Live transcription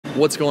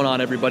What's going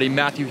on, everybody?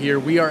 Matthew here.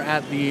 We are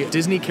at the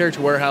Disney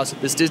Character Warehouse.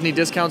 This Disney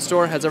discount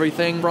store has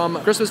everything from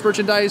Christmas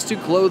merchandise to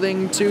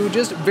clothing to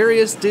just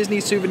various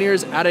Disney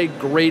souvenirs at a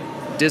great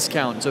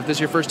discount. So if this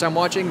is your first time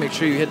watching, make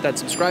sure you hit that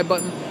subscribe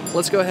button.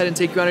 Let's go ahead and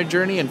take you on a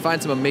journey and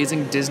find some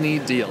amazing Disney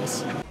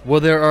deals. Well,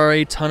 there are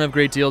a ton of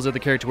great deals at the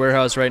Character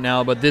Warehouse right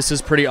now, but this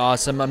is pretty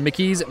awesome.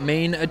 Mickey's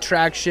Main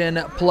Attraction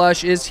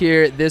plush is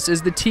here. This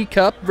is the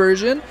teacup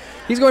version.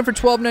 He's going for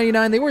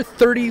 $12.99. They were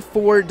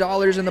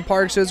 $34 in the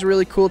park, so it's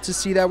really cool to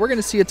see that. We're going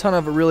to see a ton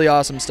of really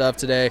awesome stuff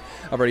today.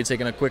 I've already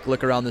taken a quick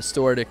look around the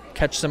store to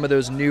catch some of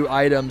those new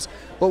items.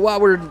 But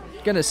while we're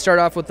going to start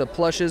off with the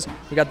plushes,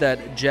 we got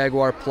that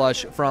Jaguar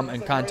plush from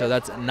Encanto.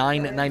 That's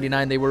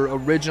 $9.99. They were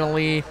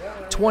originally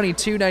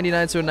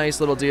 $22.99, so a nice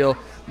little deal.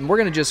 And we're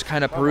going to just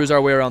kind of peruse our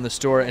way around the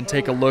store and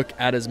take a look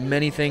at as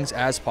many things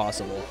as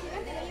possible.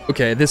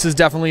 Okay, this is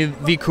definitely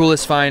the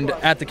coolest find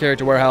at the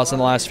Character Warehouse in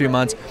the last few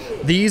months.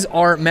 These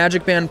are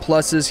Magic Band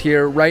Pluses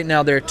here. Right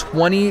now, they're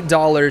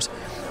 $20.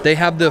 They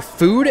have the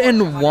Food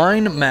and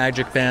Wine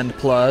Magic Band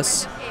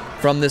Plus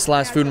from this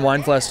last Food and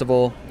Wine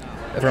Festival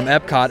from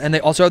Epcot. And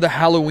they also have the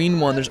Halloween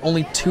one. There's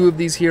only 2 of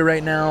these here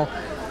right now.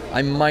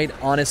 I might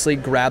honestly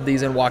grab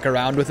these and walk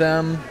around with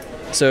them.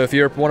 So if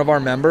you're one of our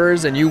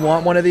members and you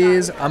want one of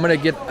these, I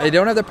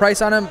don't have the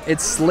price on them.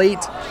 It's late.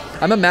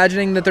 I'm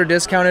imagining that they're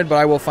discounted, but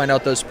I will find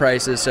out those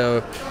prices. So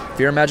if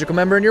you're a Magical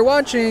member and you're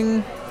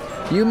watching,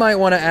 you might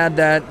want to add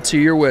that to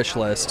your wish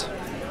list.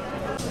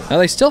 Now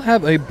they still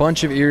have a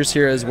bunch of ears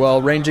here as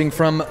well, ranging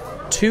from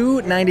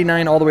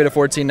 $2.99 all the way to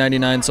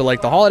 $14.99. So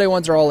like the holiday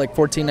ones are all like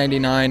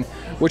 $14.99,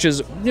 which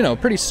is, you know,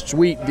 pretty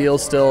sweet deal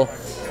still.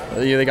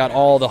 They got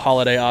all the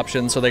holiday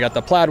options. So they got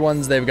the plaid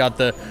ones, they've got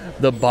the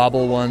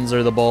bobble ones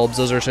or the bulbs.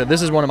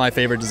 This is one of my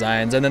favorite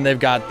designs. And then they've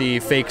got the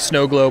fake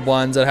snow globe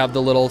ones that have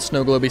the little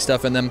snow globey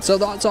stuff in them. So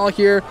that's all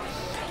here.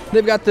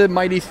 They've got the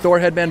mighty Thor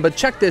headband, but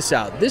check this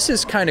out. This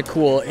is kind of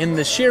cool in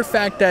the sheer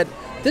fact that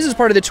this is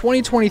part of the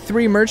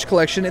 2023 merch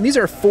collection, and these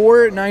are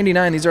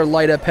 $4.99. These are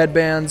light-up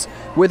headbands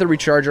with a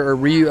recharger or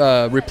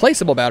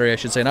replaceable battery, I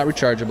should say, not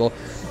rechargeable.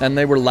 And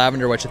they were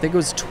lavender, which I think it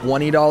was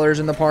 $20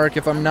 in the park,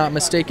 if I'm not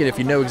mistaken. If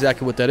you know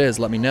exactly what that is,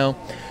 let me know.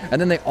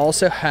 And then they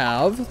also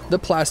have the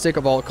plastic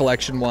Vault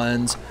Collection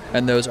ones,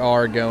 and those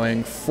are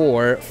going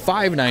for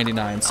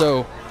 $5.99.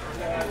 So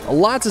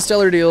lots of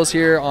stellar deals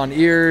here on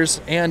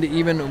ears and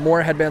even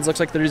more headbands. Looks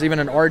like there's even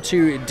an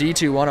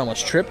R2-D2 one.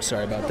 Almost tripped.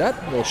 Sorry about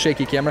that. A little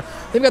shaky camera.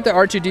 They've got the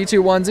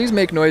R2-D2 ones. These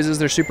make noises.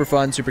 They're super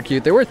fun, super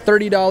cute. They were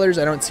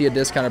 $30. I don't see a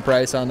discounted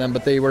price on them,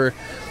 but they were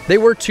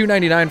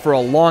 $2.99 for a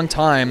long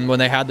time when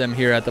they had them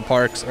here at the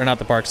parks, or not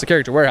the parks, the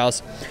Character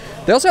Warehouse.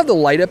 They also have the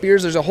light-up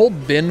ears. There's a whole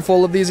bin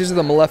full of these. These are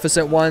the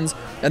Maleficent ones,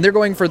 and they're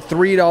going for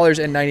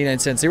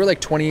 $3.99. They were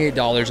like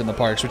 $28 in the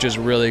parks, which is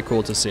really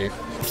cool to see. A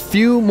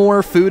few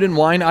more food and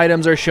wine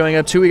items are showing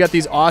up, too. We got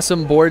these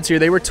awesome boards here.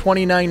 They were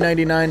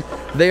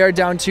 $29.99. They are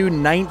down to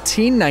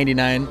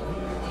 $19.99.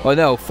 Oh,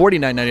 no,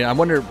 $49.99. I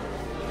wonder...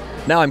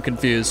 Now I'm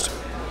confused.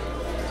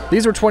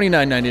 These were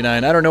 $29.99.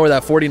 I don't know where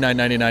that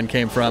 $49.99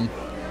 came from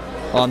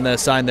on the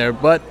sign there,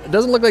 but it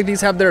doesn't look like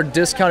these have their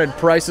discounted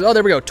prices. Oh,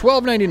 there we go,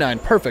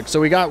 $12.99. Perfect. So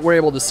we're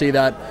able to see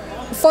that.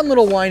 A fun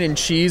little wine and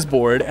cheese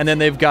board, and then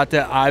they've got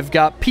the I've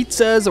got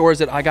pizzas, or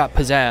is it I got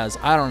pizzazz?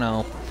 I don't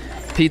know.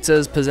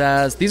 Pizzas,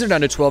 pizzazz. These are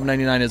down to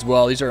 $12.99 as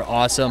well. These are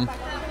awesome,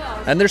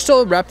 and they're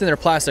still wrapped in their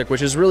plastic,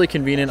 which is really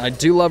convenient. I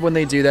do love when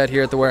they do that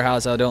here at the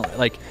warehouse.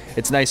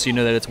 It's nice, you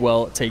know, that it's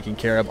well taken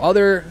care of.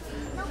 Other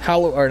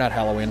not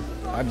Halloween.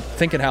 I'm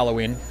thinking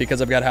Halloween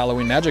because I've got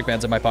Halloween magic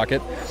bands in my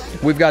pocket.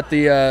 We've got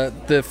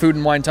the food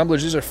and wine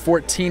tumblers. These are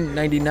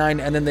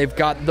 $14.99, and then they've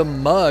got the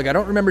mug. I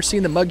don't remember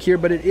seeing the mug here,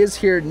 but it is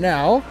here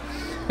now.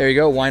 There you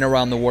go, Wine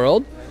Around the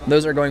World.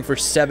 Those are going for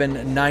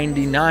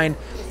 $7.99,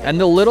 and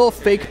the little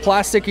fake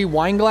plasticky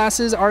wine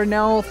glasses are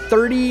now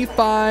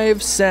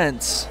 35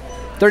 cents.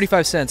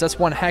 35 cents. That's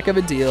one heck of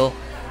a deal.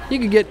 You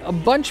can get a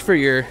bunch for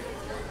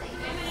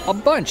a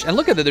bunch. And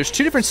look at that. There's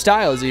 2 different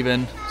styles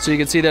even. So you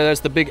can see that there's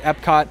the big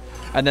Epcot.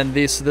 And then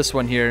this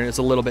one here is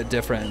a little bit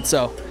different.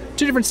 So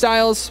 2 different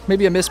styles,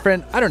 maybe a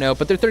misprint, I don't know,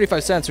 but they're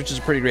 35 cents, which is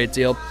a pretty great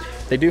deal.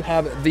 They do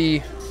have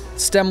the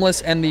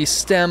stemless and the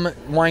stem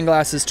wine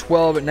glasses,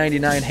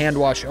 $12.99, hand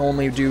wash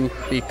only. Do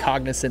be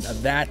cognizant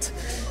of that.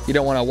 You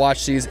don't want to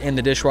wash these in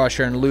the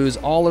dishwasher and lose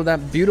all of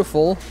that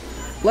beautiful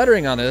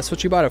lettering on it. That's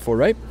what you bought it for,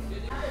 right?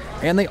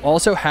 And they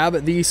also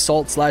have the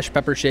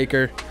salt/pepper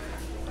shaker.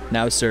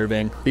 Now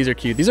serving. These are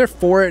cute. These are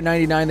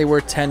 $4.99. They were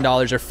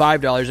 $10 or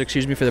 $5,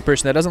 excuse me, for the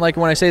person that doesn't like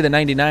it when I say the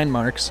 99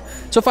 marks.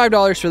 So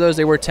 $5 for those.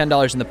 They were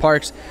 $10 in the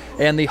parks.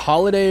 And the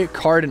holiday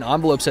card and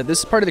envelope set. This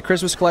is part of the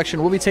Christmas collection.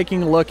 We'll be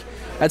taking a look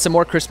at some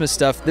more Christmas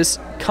stuff. This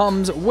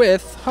comes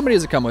with, how many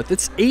does it come with?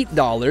 It's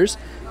 $8.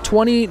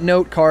 20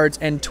 note cards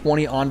and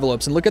 20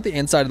 envelopes. And look at the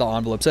inside of the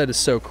envelopes. That is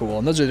so cool.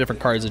 And those are the different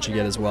cards that you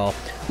get as well.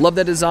 Love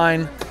that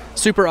design.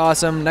 Super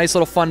awesome. Nice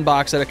little fun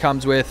box that it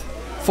comes with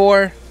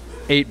for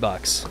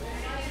 $8.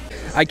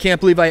 I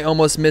can't believe I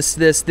almost missed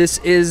this. This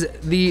is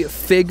the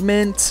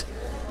Figment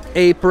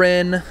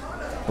apron.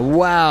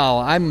 Wow,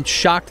 I'm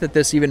shocked that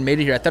this even made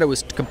it here. I thought it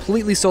was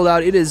completely sold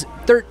out. It is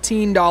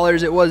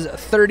 $13. It was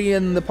 $30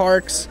 in the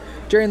parks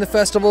during the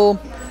festival.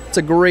 It's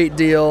a great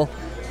deal.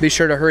 Be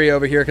sure to hurry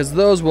over here because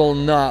those will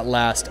not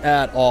last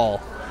at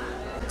all.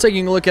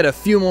 Taking a look at a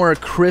few more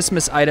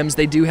Christmas items,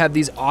 they do have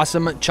these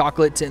awesome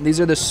chocolate tin. These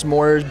are the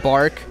s'mores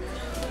bark.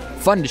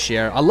 Fun to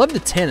share. I love the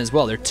tin as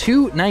well. They're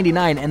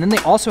 $2.99, and then they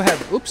also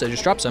have, oops, I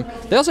just dropped some.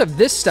 They also have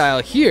this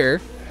style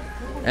here,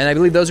 and I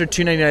believe those are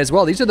 $2.99 as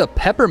well. These are the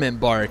peppermint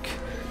bark.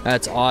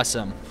 That's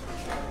awesome.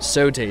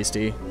 So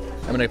tasty.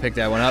 I'm gonna pick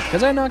that one up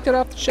because I knocked it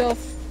off the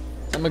shelf.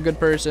 I'm a good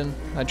person.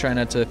 I try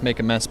not to make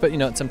a mess, but you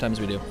know what, sometimes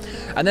we do.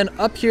 And then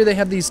up here they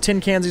have these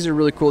tin cans. These are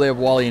really cool. They have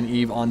Wally and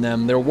Eve on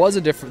them. There was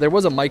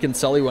a Mike and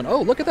Sully one.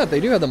 Oh, look at that. They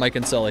do have the Mike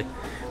and Sully.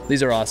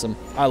 These are awesome.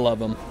 I love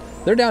them.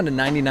 They're down to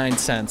 99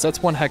 cents.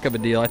 That's one heck of a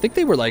deal. I think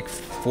they were like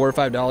 $4 or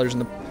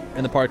 $5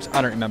 in the parks.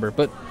 I don't remember,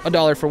 but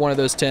 $1 for one of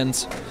those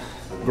tins.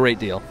 Great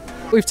deal.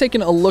 We've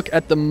taken a look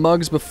at the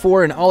mugs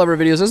before in all of our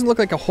videos. It doesn't look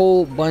like a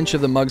whole bunch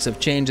of the mugs have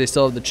changed. They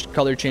still have the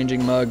color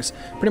changing mugs.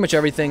 Pretty much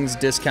everything's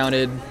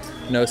discounted.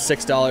 You know,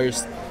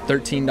 $6,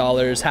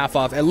 $13, half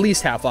off, at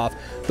least half off.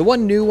 The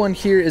one new one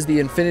here is the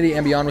Infinity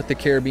and Beyond with the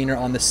Carabiner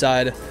on the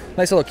side.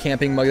 Nice little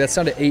camping mug. That's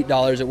down to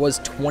 $8. It was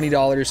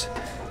 $20.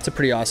 It's a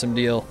pretty awesome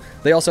deal.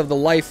 They also have the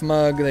Life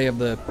mug. They have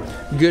the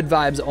Good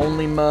Vibes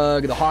Only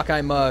mug, the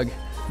Hawkeye mug,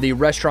 the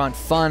Restaurant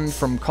Fun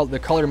from the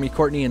Color Me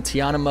Courtney and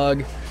Tiana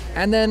mug,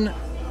 and then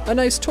a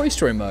nice Toy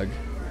Story mug.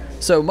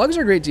 So mugs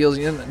are great deals.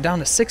 You know, down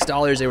to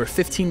 $6. They were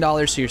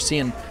 $15, so you're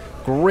seeing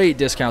great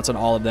discounts on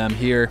all of them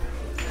here.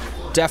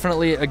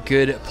 Definitely a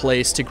good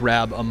place to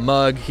grab a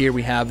mug. Here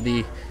we have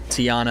the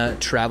Tiana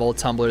Travel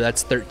Tumbler.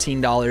 That's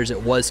 $13.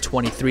 It was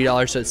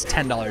 $23, so it's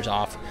 $10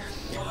 off.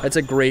 That's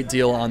a great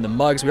deal on the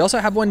mugs. We also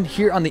have one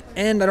here on the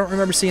end. I don't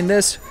remember seeing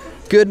this.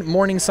 Good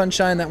Morning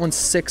Sunshine. That one's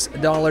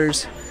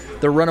 $6.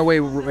 The Runaway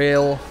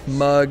Rail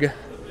mug.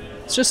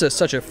 It's just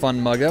such a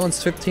fun mug. That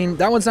one's $15.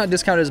 That one's not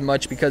discounted as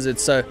much because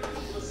it's a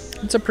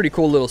pretty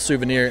cool little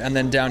souvenir. And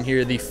then down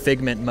here, the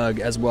Figment mug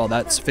as well.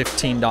 That's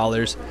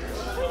 $15.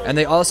 And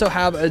they also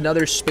have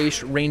another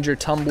Space Ranger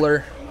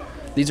tumbler.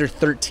 These are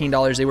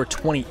 $13. They were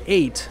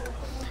 $28.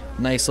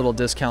 Nice little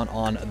discount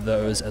on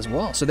those as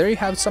well. So there you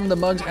have some of the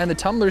mugs and the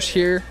tumblers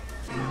here.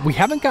 We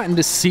haven't gotten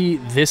to see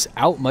this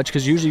out much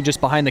because usually just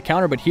behind the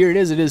counter, but here it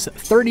is. It is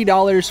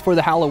 $30 for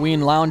the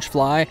Halloween Lounge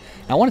Fly.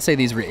 I want to say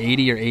these were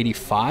 80 or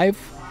 85,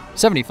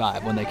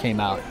 75 when they came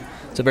out.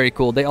 So very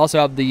cool. They also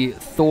have the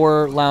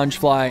Thor Lounge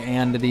Fly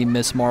and the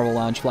Miss Marvel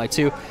Lounge Fly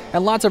too.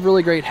 And lots of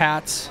really great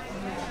hats.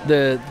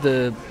 The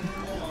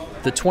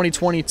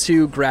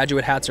 2022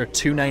 graduate hats are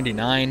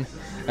 $2.99,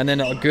 and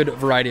then a good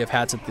variety of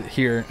hats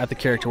here at the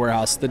Character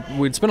Warehouse.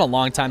 It's been a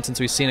long time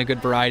since we've seen a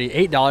good variety.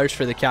 $8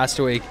 for the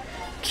Castaway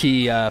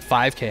Key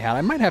 5K hat.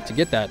 I might have to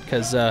get that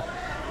because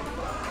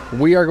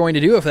we are going to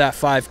do it for that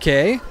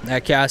 5K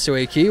at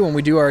Castaway Key when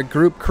we do our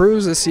group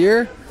cruise this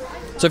year.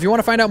 So if you want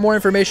to find out more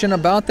information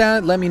about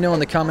that, let me know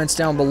in the comments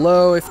down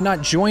below. If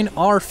not, join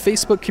our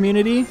Facebook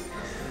community.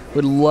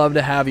 Would love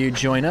to have you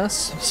join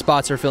us.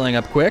 Spots are filling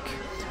up quick.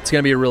 It's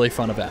going to be a really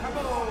fun event.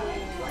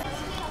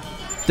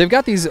 They've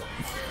got these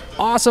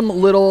awesome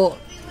little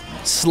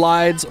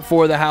slides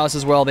for the house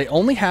as well. They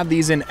only have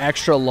these in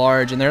extra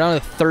large, and they're down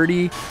to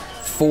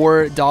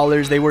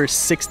 $34. They were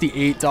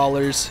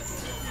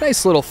 $68.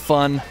 Nice little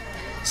fun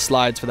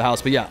slides for the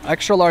house. But yeah,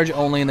 extra large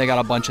only, and they got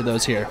a bunch of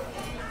those here.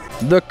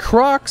 The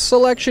Crocs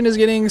selection is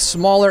getting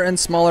smaller and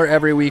smaller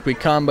every week we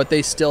come, but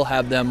they still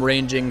have them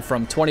ranging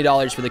from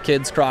 $20 for the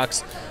kids'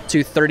 Crocs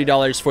to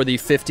 $30 for the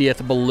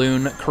 50th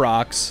balloon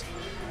Crocs.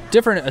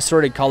 Different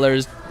assorted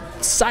colors.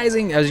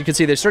 Sizing, as you can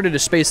see, they started to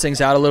space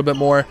things out a little bit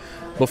more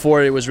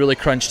before it was really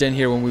crunched in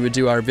here when we would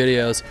do our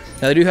videos.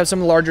 Now they do have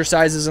some larger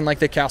sizes in like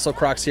the Castle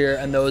Crocs here,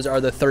 and those are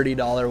the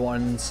 $30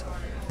 ones.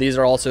 These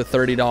are also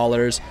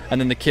 $30, and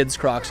then the kids'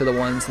 Crocs are the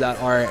ones that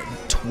are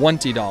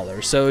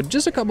 $20. So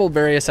just a couple of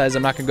various sizes.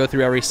 I'm not going to go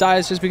through every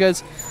size just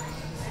because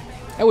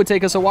it would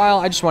take us a while.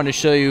 I just wanted to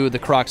show you the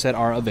Crocs that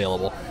are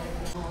available.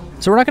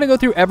 So we're not going to go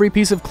through every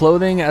piece of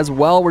clothing as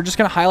well. We're just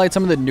going to highlight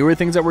some of the newer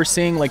things that we're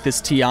seeing, like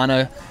this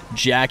Tiana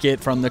jacket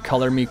from the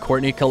Color Me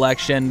Courtney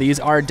collection. These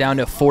are down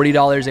to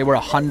 $40. They were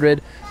 $100,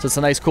 so it's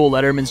a nice cool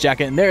Letterman's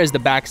jacket. And there is the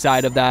back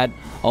side of that,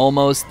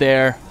 almost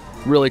there.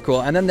 Really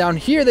cool. And then down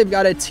here, they've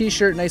got a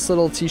t-shirt, nice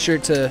little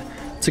t-shirt to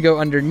go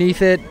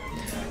underneath it.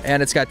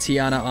 And it's got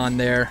Tiana on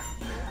there.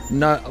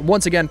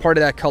 Once again, part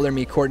of that Color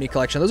Me Courtney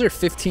collection. Those are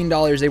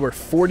 $15. They were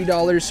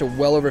 $40, so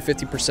well over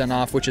 50%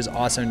 off, which is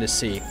awesome to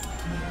see.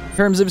 In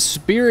terms of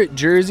Spirit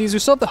jerseys, we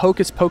still have the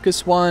Hocus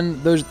Pocus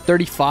one. Those are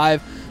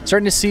 $35.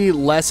 Starting to see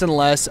less and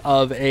less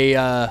of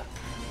a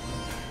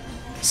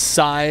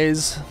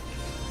size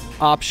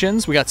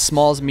options. We got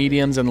smalls,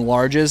 mediums, and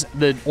larges.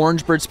 The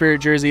Orange Bird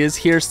Spirit jersey is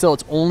here still.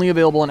 It's only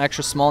available in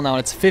extra small now, and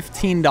it's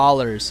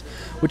 $15,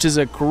 which is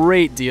a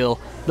great deal.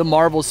 The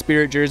Marvel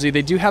Spirit jersey,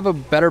 they do have a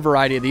better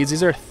variety of these.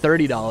 These are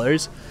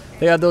 $30.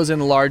 They have those in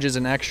larges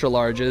and extra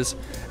larges.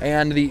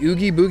 And the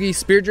Oogie Boogie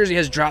Spirit jersey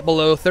has dropped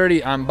below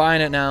 30. I'm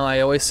buying it now. I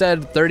always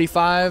said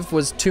 35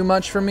 was too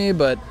much for me,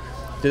 but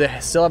do they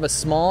still have a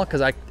small? Because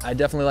I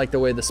definitely like the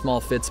way the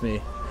small fits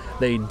me.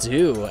 They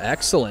do.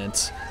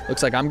 Excellent.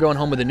 Looks like I'm going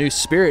home with a new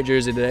Spirit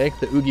jersey today,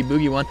 the Oogie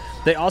Boogie one.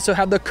 They also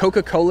have the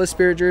Coca-Cola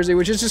Spirit jersey,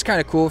 which is just kind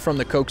of cool from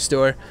the Coke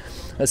store.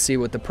 Let's see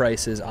what the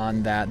price is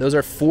on that. Those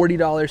are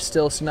 $40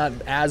 still, so not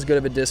as good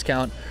of a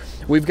discount.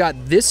 We've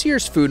got this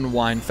year's Food and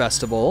Wine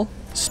Festival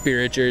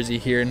Spirit jersey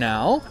here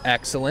now.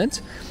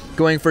 Excellent.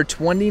 Going for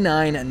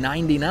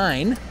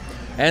 $29.99.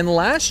 And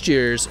last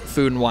year's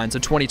Food and Wine, so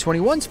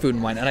 2021's Food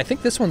and Wine. And I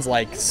think this one's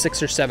like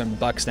 $6 or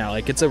 $7 now.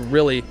 Like, it's a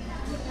really,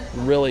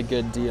 really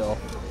good deal.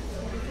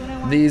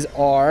 These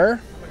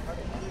are,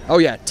 oh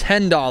yeah,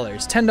 $10.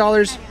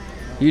 $10,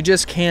 you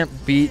just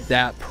can't beat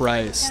that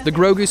price. The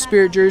Grogu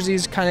Spirit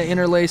jerseys kind of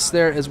interlaced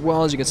there as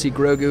well. As you can see,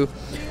 Grogu,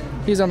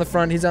 he's on the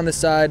front, he's on the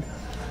side.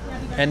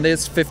 And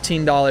this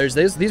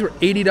 $15. These were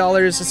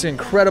 $80. It's an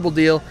incredible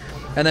deal.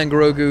 And then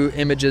Grogu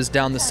images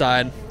down the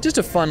side. Just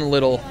a fun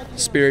little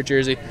Spirit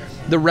jersey.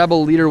 The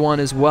Rebel Leader one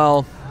as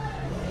well.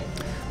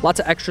 Lots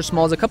of extra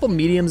smalls, a couple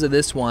mediums of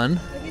this one.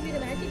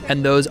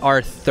 And those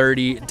are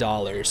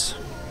 $30.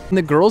 In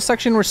the girls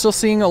section, we're still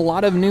seeing a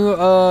lot of new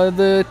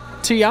the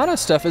Tiana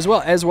stuff as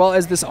well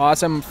as this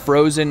awesome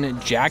Frozen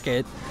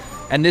jacket.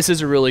 And this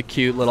is a really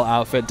cute little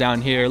outfit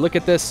down here. Look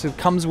at this. It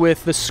comes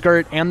with the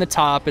skirt and the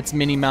top. It's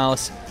Minnie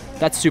Mouse.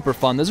 That's super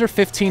fun. Those are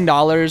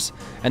 $15,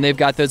 and they've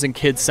got those in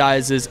kids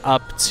sizes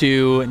up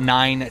to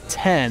 9,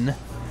 10.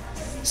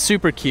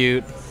 Super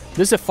cute.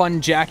 This is a fun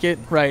jacket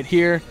right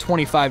here.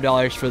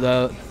 $25 for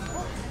the.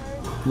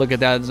 Look at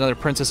that. There's another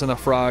Princess and the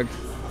Frog.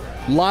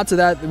 Lots of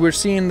that. We're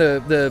seeing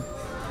the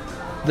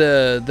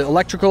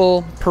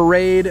electrical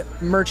parade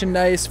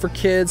merchandise for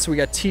kids. So we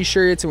got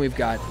t-shirts and we've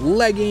got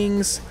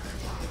leggings.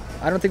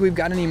 I don't think we've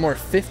got any more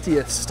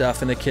 50th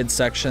stuff in the kids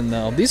section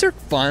though. These are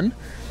fun.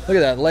 Look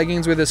at that,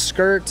 leggings with a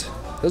skirt.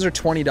 Those are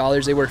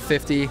 $20, they were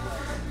 $50.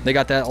 They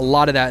got that, a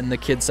lot of that in the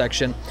kids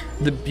section.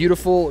 The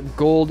beautiful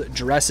gold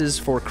dresses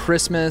for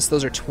Christmas,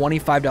 those are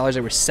 $25, they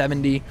were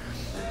 $70.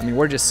 I mean,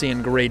 we're just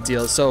seeing great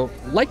deals. So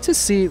like to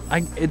see,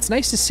 it's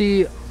nice to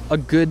see a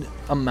good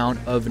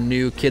amount of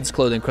new kids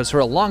clothing, because for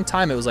a long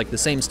time it was like the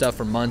same stuff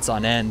for months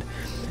on end.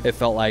 It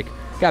felt like.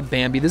 Got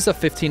Bambi, this is a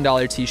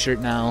 $15 t-shirt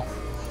now.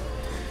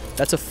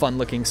 That's a fun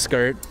looking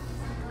skirt.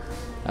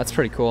 That's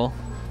pretty cool.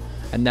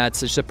 And that's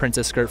just a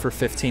princess skirt for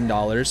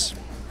 $15.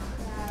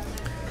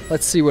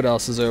 Let's see what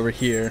else is over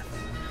here.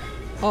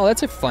 Oh,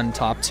 that's a fun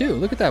top too.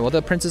 Look at that. Well,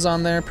 the princess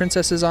on there,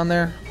 princess is on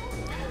there.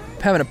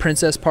 Having a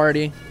princess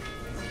party.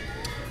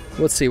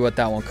 Let's see what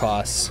that one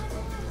costs.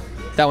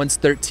 That one's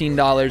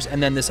 $13.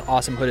 And then this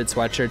awesome hooded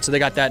sweatshirt. So they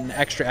got that in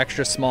extra,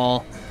 extra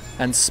small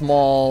and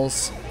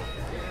smalls.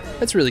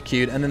 That's really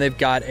cute. And then they've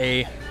got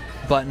a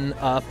button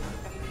up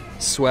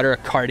sweater, a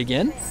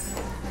cardigan.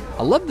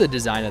 I love the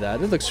design of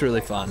that. It looks really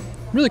fun.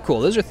 Really cool.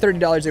 Those are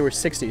 $30. They were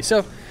 $60.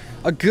 So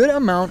a good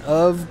amount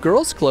of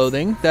girls'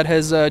 clothing that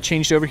has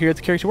changed over here at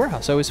the Character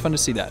Warehouse. Always fun to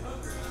see that.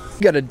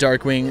 We got a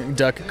Darkwing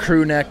Duck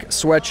crew neck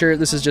sweatshirt.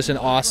 This is just an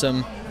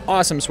awesome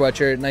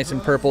sweatshirt, nice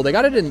and purple. They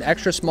got it in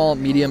extra small,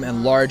 medium,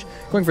 and large.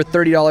 Going for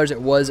 $30.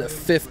 It was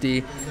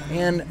 $50.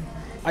 And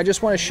I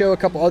just want to show a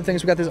couple other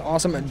things. We got this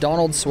awesome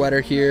Donald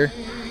sweater here.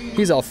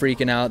 He's all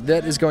freaking out.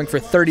 That is going for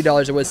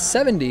 $30. It was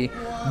 $70.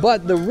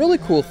 But the really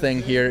cool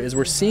thing here is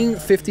we're seeing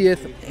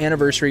 50th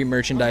anniversary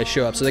merchandise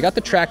show up. So they got the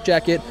track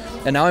jacket,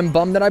 and now I'm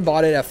bummed that I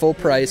bought it at full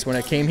price when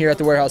it came here at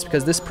the warehouse,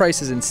 because this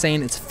price is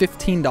insane. It's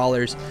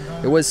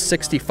 $15. It was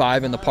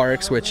 $65 in the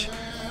parks, which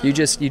you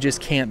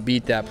just can't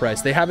beat that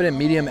price. They have it in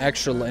medium,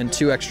 extra, and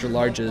 2 extra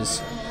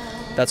larges.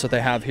 That's what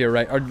they have here,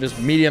 right? Or just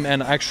medium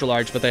and extra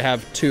large, but they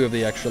have 2 of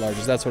the extra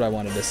larges. That's what I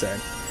wanted to say.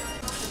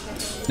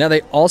 Now they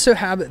also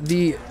have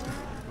the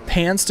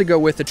pants to go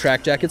with the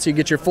track jacket, so you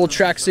get your full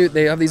tracksuit.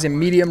 They have these in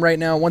medium right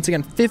now. Once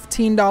again,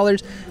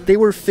 $15. They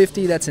were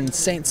 $50. That's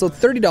insane. So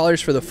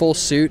 $30 for the full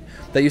suit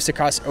that used to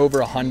cost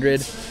over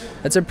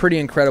 $100. That's a pretty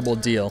incredible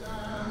deal.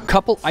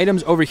 Couple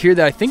items over here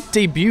that I think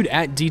debuted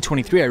at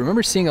D23. I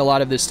remember seeing a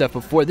lot of this stuff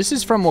before. This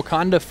is from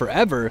Wakanda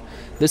Forever.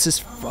 This is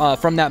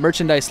from that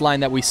merchandise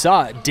line that we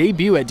saw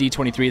debut at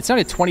D23. It's not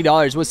at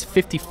 $20. It was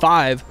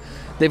 $55.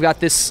 They've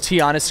got this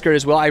Tiana skirt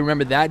as well. I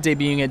remember that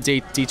debuting at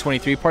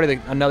D23, part of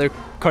another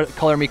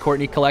Color Me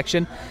Courtney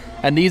collection.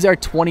 And these are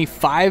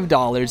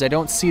 $25. I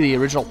don't see the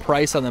original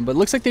price on them, but it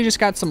looks like they just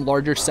got some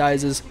larger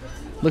sizes.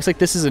 Looks like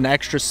this is an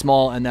extra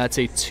small, and that's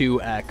a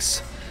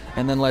 2X.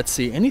 And then let's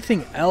see,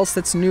 anything else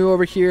that's new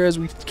over here as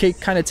we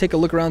kind of take a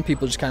look around.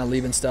 People just kind of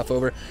leaving stuff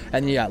over.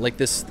 And yeah,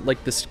 this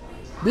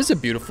is a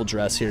beautiful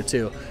dress here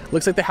too.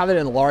 Looks like they have it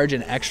in large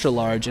and extra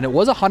large, and it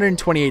was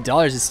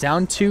 $128. It's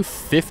down to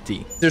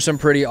 $50. There's some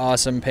pretty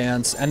awesome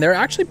pants, and they're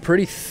actually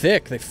pretty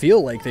thick. They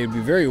feel like they'd be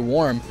very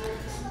warm.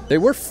 They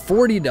were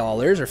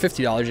 $40 or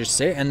 $50, I should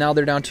say, and now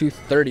they're down to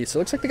 $30. So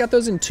it looks like they got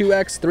those in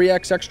 2X,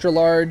 3X, extra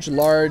large,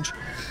 large.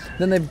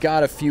 Then they've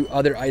got a few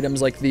other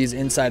items like these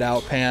inside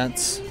out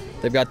pants.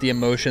 They've got the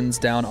emotions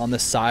down on the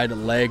side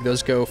leg.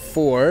 Those go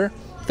for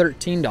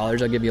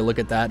 $13. I'll give you a look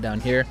at that down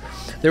here.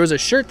 There was a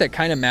shirt that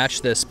kind of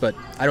matched this, but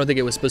I don't think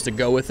it was supposed to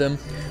go with them.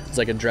 It's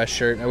like a dress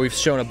shirt. We've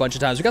shown a bunch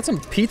of times. We got some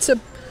pizza.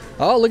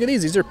 Oh, look at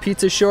these. These are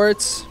pizza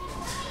shorts.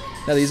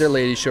 Now these are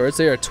lady shorts.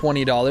 They are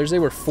 $20. They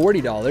were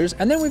 $40.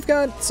 And then we've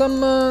got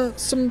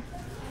some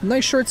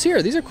nice shorts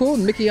here. These are cool,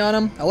 Mickey on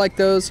them. I like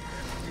those.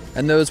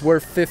 And those were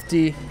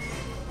 50.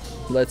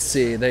 Let's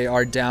see, they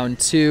are down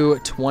to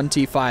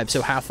 25,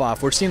 so half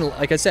off. We're seeing,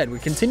 like I said, we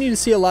continue to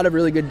see a lot of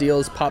really good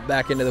deals pop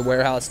back into the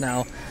warehouse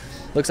now.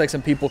 Looks like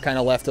some people kind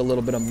of left a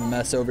little bit of a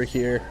mess over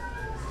here.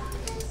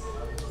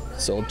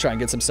 So we'll try and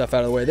get some stuff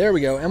out of the way. There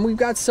we go. And we've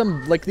got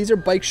some, like, these are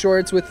bike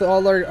shorts with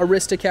all our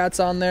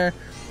Aristocats on there.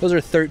 Those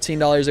are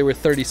 $13. They were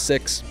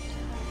 $36.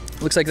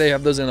 Looks like they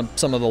have those in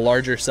some of the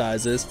larger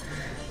sizes.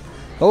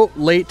 Oh,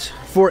 late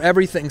for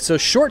everything. So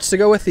shorts to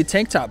go with the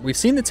tank top. We've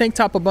seen the tank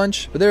top a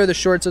bunch, but there are the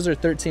shorts. Those are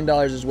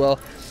 $13 as well.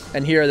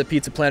 And here are the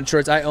Pizza Planet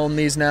shorts. I own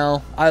these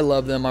now. I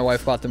love them. My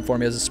wife bought them for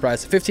me as a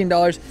surprise.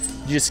 $15.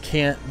 You just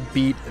can't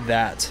beat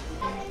that.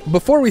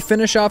 Before we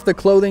finish off the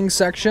clothing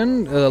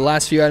section, the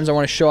last few items I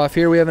want to show off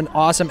here, we have an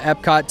awesome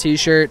Epcot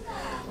t-shirt.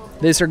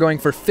 These are going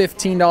for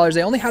 $15.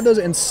 They only have those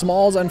in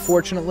smalls,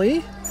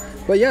 unfortunately.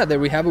 But yeah, there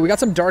we have it. We got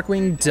some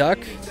Darkwing Duck,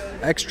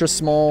 extra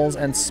smalls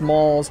and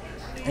smalls.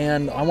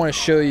 And I want to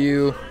show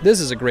you, this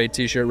is a great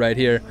t-shirt right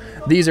here.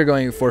 These are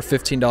going for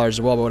 $15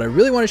 as well, but what I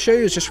really want to show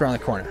you is just around the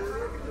corner.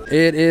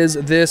 It is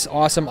this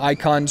awesome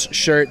Icons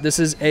shirt. This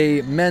is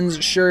a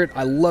men's shirt.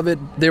 I love it.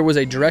 There was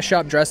a dress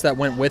shop dress that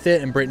went with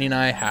it, and Brittany and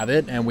I have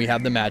it, and we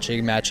have the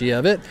matchy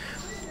of it.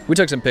 We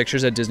took some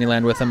pictures at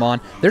Disneyland with them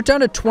on. They're down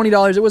to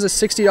 $20. It was a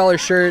 $60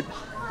 shirt.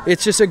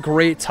 It's just a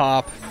great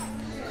top.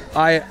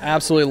 I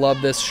absolutely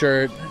love this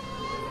shirt.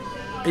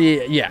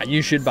 Yeah,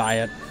 you should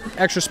buy it.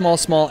 Extra small,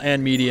 small,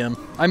 and medium.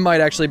 I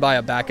might actually buy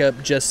a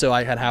backup just so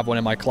I can have one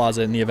in my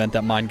closet in the event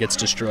that mine gets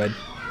destroyed.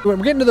 We're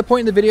getting to the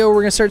point in the video where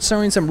we're going to start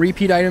showing some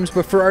repeat items,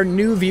 but for our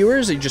new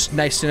viewers, it's just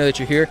nice to know that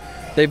you're here.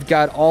 They've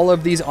got all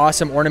of these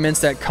awesome ornaments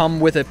that come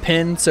with a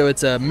pin, so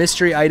it's a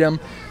mystery item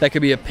that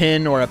could be a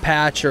pin or a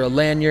patch or a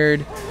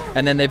lanyard,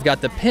 and then they've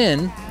got the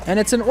pin, and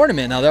it's an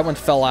ornament. Now that one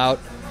fell out,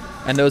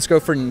 and those go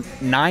for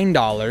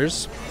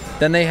 $9.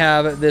 Then they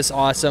have this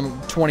awesome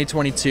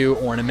 2022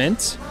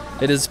 ornament.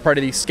 It is part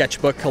of the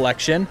sketchbook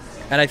collection,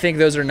 and I think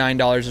those are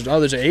 $9. Oh,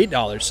 those are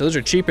 $8, so those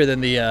are cheaper than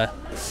the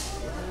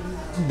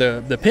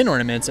pin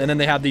ornaments. And then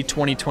they have the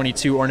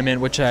 2022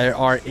 ornament, which are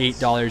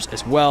 $8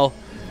 as well.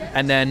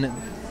 And then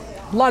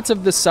lots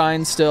of the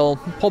signs still,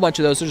 a whole bunch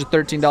of those. Those are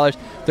 $13.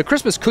 The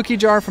Christmas cookie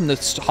jar from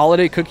the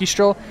holiday cookie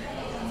stroll,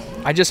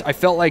 I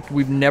felt like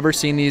we've never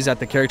seen these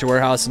at the Character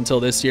Warehouse until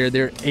this year.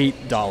 They're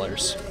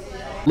 $8.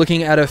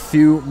 Looking at a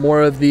few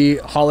more of the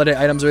holiday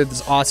items with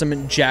this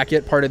awesome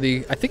jacket, I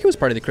think it was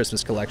part of the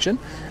Christmas collection,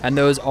 and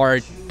those are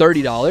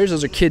 $30.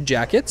 Those are kid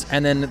jackets,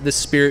 and then the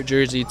Spirit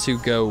jersey to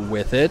go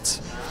with it.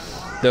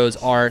 Those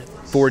are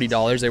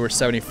 $40. They were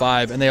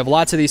 $75, and they have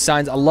lots of these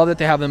signs. I love that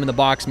they have them in the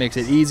box. Makes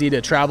it easy to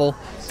travel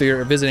if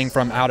you're visiting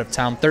from out of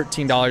town.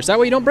 $13. That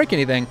way you don't break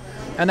anything,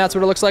 and that's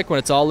what it looks like when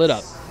it's all lit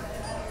up.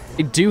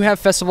 They do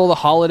have Festival of the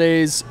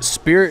Holidays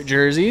Spirit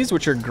jerseys,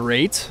 which are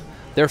great.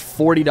 They're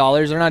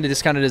 $40. They're not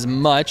discounted as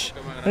much.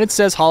 And it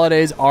says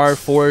holidays are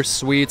for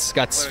sweets.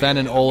 Got Sven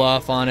and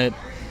Olaf on it.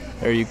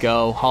 There you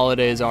go.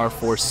 Holidays are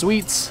for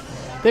sweets.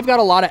 They've got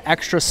a lot of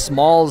extra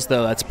smalls,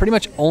 though. That's pretty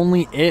much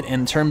only it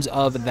in terms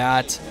of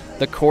that.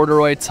 The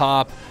corduroy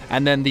top.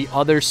 And then the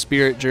other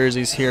Spirit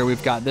jerseys here.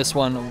 We've got this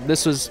one.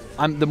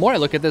 The more I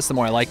look at this, the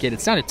more I like it.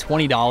 It's down to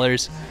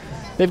 $20.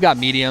 They've got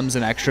mediums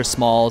and extra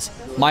smalls.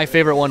 My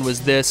favorite one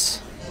was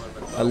this.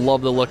 I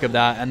love the look of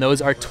that, and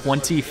those are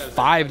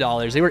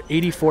 $25. They were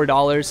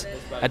 $84.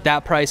 At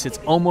that price, it's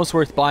almost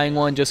worth buying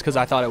one just because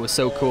I thought it was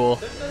so cool.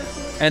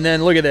 And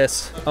then look at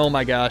this. Oh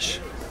my gosh.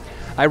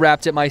 I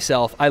wrapped it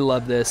myself. I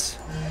love this.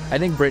 I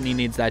think Brittany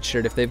needs that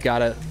shirt if they've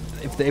got a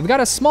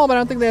small, but I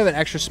don't think they have an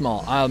extra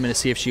small. I'm going to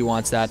see if she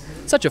wants that.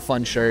 Such a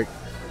fun shirt.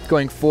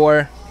 Going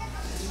for,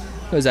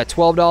 what is that,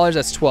 $12?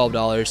 That's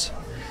 $12.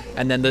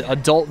 And then the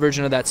adult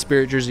version of that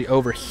Spirit jersey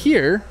over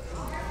here,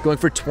 going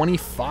for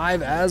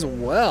 $25 as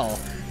well.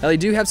 Now they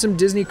do have some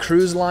Disney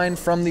Cruise Line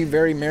from the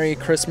Very Merry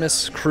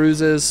Christmas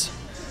cruises.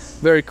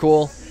 Very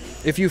cool.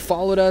 If you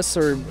followed us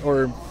or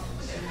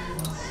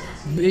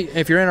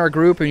if you're in our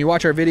group and you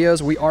watch our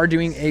videos, we are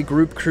doing a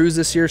group cruise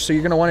this year, so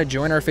you're going to want to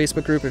join our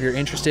Facebook group if you're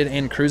interested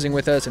in cruising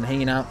with us and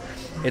hanging out.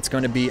 It's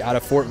going to be out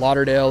of Fort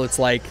Lauderdale. It's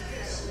like,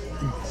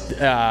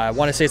 I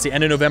want to say it's the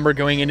end of November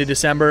going into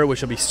December,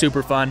 which will be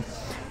super fun.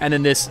 And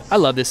then this, I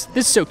love this.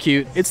 This is so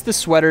cute. It's the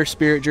sweater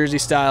Spirit jersey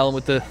style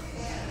with the...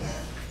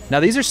 Now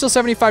these are still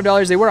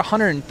 $75. They were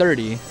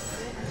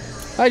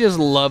 $130. I just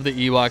love the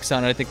Ewoks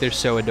on it. I think they're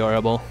so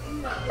adorable.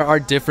 There are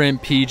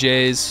different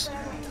PJ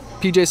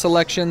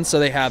selections. So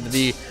they have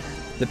the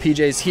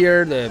PJs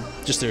here,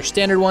 just their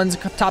standard ones,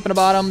 top and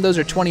bottom. Those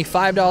are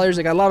 $25.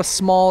 They got a lot of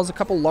smalls, a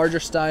couple larger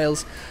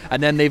styles.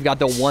 And then they've got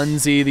the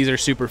onesie. These are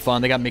super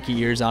fun. They got Mickey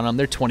ears on them.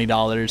 They're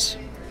 $20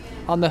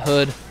 on the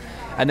hood.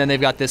 And then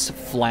they've got this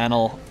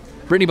flannel.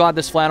 Brittany bought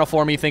this flannel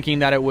for me thinking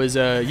that it was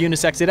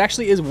unisex. It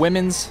actually is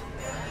women's.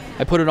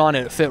 I put it on,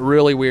 it fit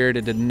really weird.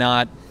 It did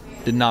not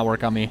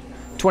work on me.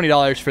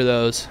 $20 for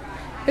those.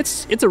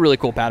 It's a really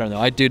cool pattern though.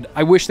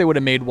 I wish they would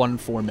have made one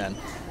for men.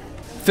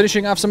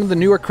 Finishing off some of the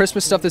newer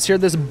Christmas stuff that's here,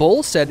 this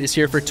bowl set is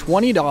here for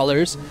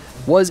 $20,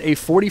 was a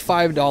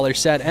 $45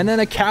 set, and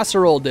then a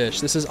casserole dish.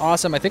 This is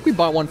awesome. I think we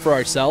bought one for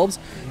ourselves.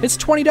 It's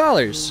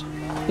 $20.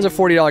 There's a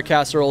 $40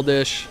 casserole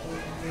dish.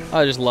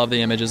 I just love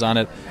the images on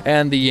it.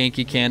 And the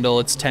Yankee candle,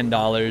 it's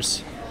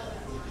 $10.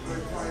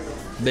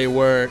 They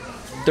were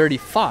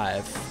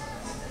 $35,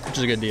 which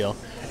is a good deal.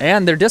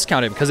 And they're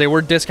discounted because they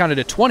were discounted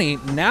at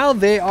 $20. Now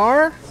they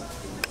are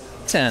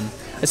 $10.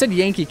 I said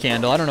Yankee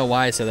candle. I don't know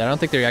why I said that. I don't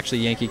think they're actually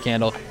Yankee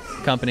Candle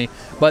Company.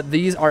 But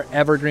these are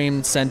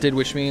evergreen scented,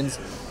 which means,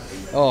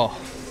 oh,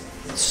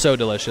 so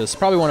delicious.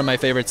 Probably one of my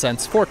favorite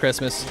scents for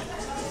Christmas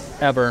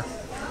ever.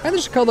 And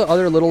there's a couple of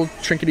other little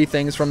trinkety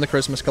things from the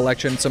Christmas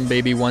collection. Some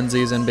baby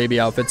onesies and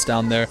baby outfits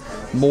down there.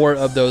 More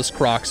of those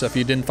Crocs. So if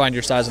you didn't find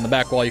your size on the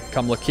back wall, you can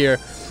come look here.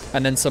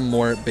 And then some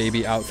more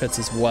baby outfits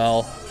as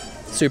well.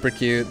 Super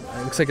cute.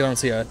 It looks like I don't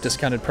see a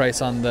discounted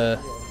price on the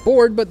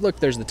board, but look,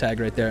 there's the tag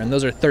right there, and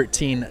those are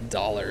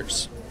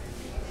 $13.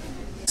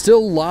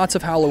 Still lots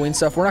of Halloween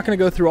stuff. We're not going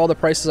to go through all the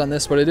prices on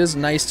this, but it is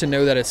nice to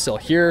know that it's still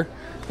here,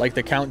 like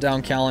the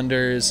countdown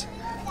calendars,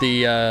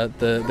 the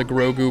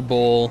Grogu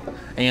bowl,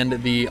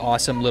 and the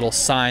awesome little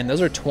sign. Those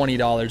are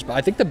 $20, but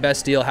I think the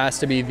best deal has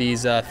to be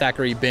these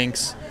Thackeray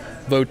Binks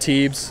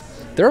votives.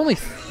 They're only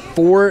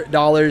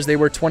 $4. They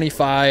were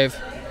 $25.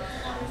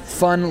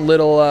 Fun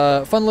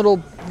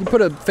little. You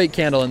put a fake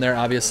candle in there,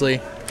 obviously.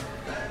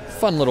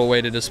 Fun little way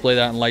to display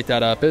that and light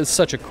that up. It's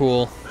such a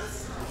cool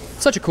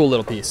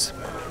little piece.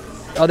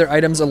 Other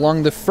items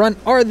along the front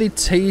are the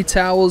tea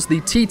towels,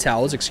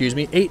 excuse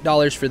me,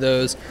 $8 for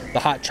those. The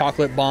hot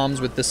chocolate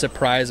bombs with the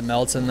surprise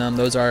melts in them.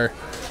 Those are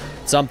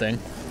something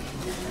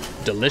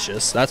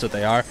delicious. That's what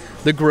they are.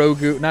 The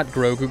Grogu, not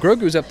Grogu.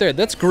 Grogu's up there.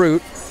 That's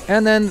Groot.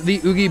 And then the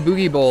Oogie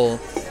Boogie Bowl,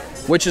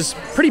 which is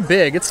pretty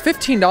big. It's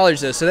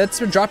 $15 though, so that's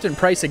dropped in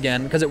price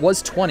again because it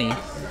was $20.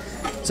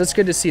 So it's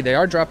good to see. They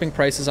are dropping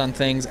prices on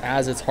things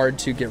as it's hard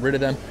to get rid of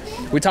them.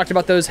 We talked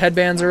about those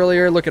headbands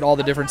earlier. Look at all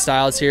the different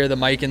styles here. The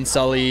Mike and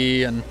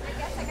Sully and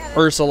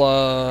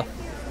Ursula,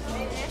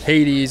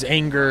 Hades,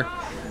 Anger.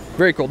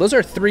 Very cool. Those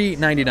are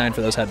 $3.99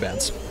 for those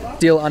headbands.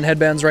 Deal on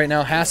headbands right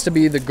now has to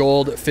be the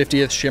gold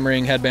 50th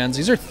shimmering headbands.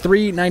 These are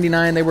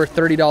 $3.99. They were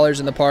 $30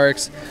 in the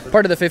parks.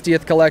 Part of the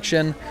 50th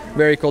collection.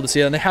 Very cool to see.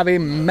 And they have a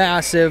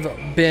massive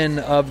bin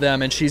of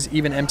them, and she's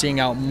even emptying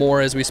out more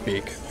as we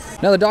speak.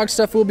 Now the dog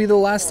stuff will be the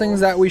last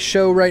things that we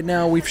show right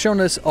now. We've shown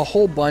this a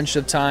whole bunch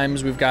of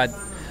times. We've got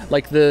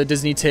like the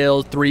Disney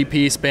Tales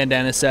 3-piece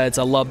bandana sets.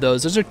 I love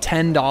those. Those are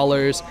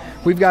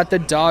 $10. We've got the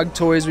dog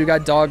toys. We've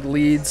got dog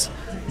leads.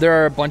 There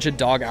are a bunch of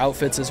dog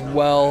outfits as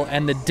well.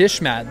 And the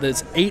dish mat,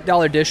 this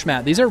 $8 dish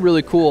mat. These are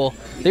really cool.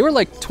 They were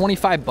like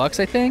 25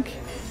 bucks, I think.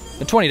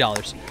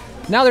 $20.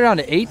 Now they're down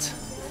to $8.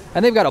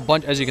 And they've got a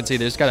bunch, as you can see,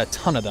 there's got a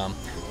ton of them.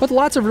 But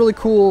lots of really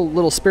cool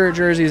little spirit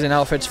jerseys and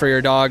outfits for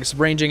your dogs,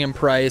 ranging in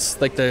price.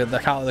 Like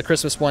the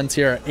Christmas ones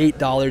here are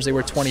 $8. They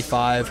were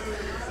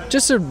 $25.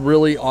 Just a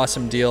really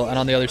awesome deal. And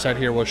on the other side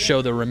here, we'll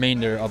show the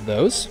remainder of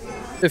those.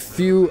 A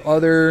few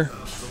other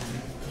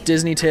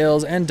Disney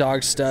Tales and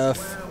dog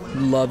stuff.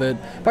 Love it.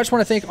 But I just want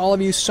to thank all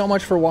of you so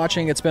much for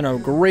watching. It's been a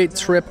great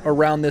trip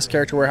around this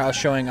character warehouse,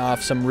 showing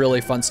off some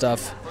really fun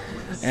stuff.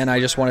 And I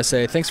just want to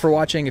say thanks for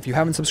watching. If you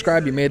haven't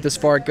subscribed, you made it this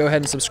far, go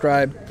ahead and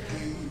subscribe.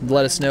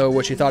 Let us know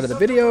what you thought of the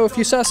video. If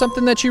you saw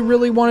something that you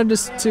really wanted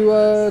us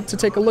to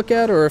take a look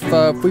at, or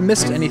if we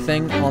missed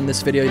anything on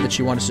this video that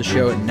you want us to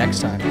show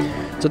next time.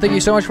 So thank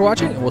you so much for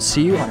watching, and we'll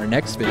see you on our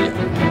next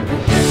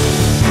video.